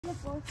The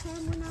first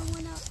time when I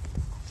went up.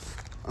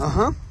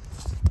 Uh-huh.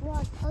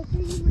 Watch, I'll show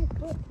you my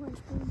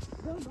footprints.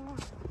 Go back.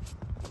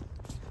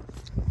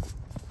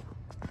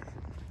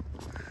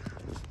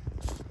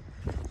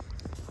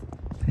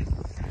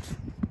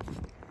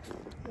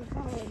 They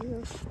followed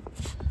you.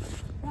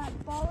 That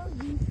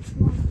followed you.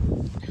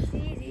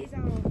 See, these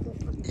are all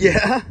footprints.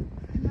 Yeah.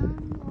 None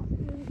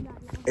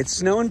of It's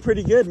snowing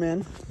pretty good,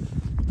 man.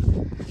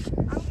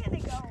 I'm gonna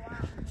go out.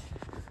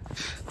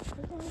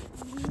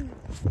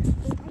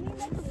 I need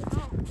like a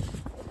hat.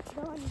 It's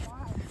going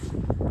wild.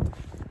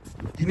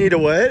 You need a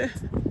what?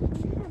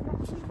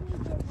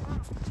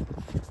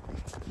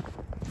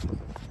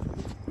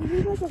 You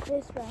need like a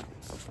fish wrap.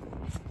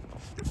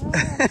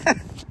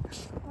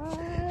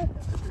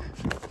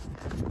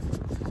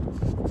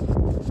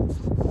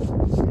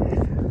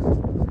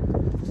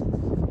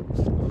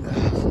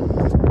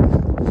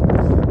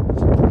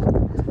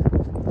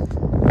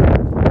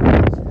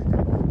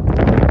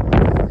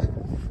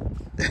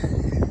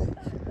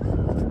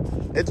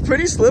 It's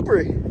pretty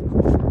slippery.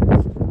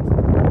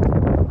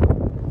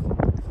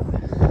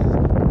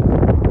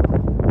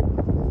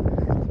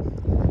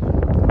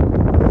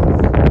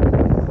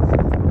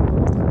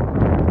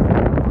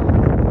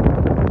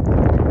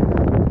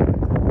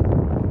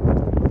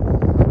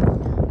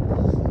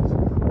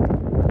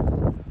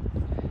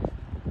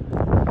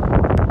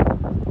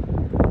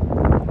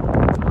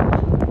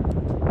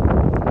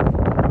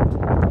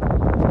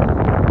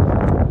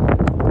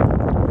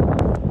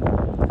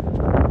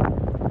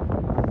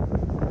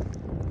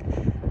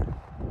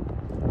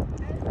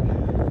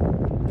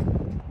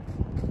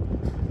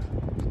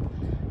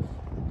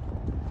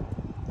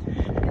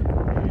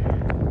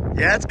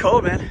 Yeah, it's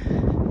cold, man.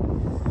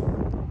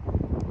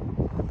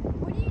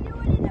 What are you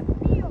doing in the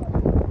field?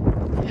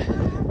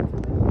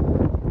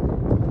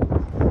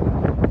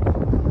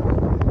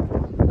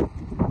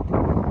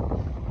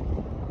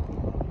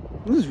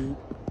 This is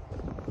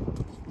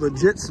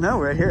legit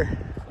snow right here.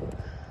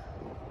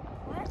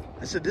 What?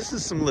 I said, this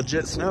is some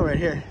legit snow right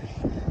here.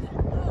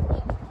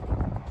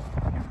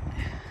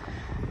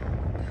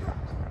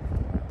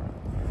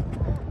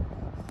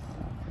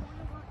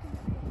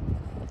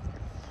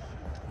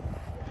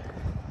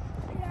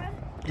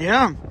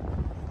 Yeah.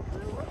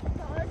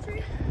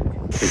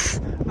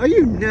 Are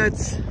you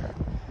nuts?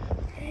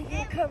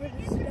 You're covered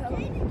in snow.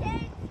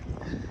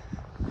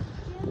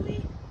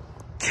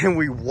 Can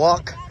we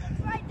walk?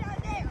 Right down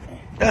there.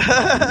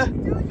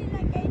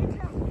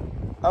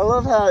 I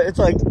love how it's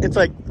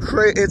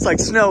like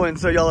snowing,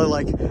 so y'all are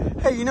like,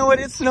 hey, you know what?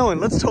 It's snowing.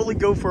 Let's totally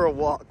go for a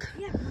walk.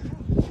 Yeah.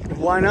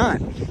 Why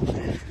not?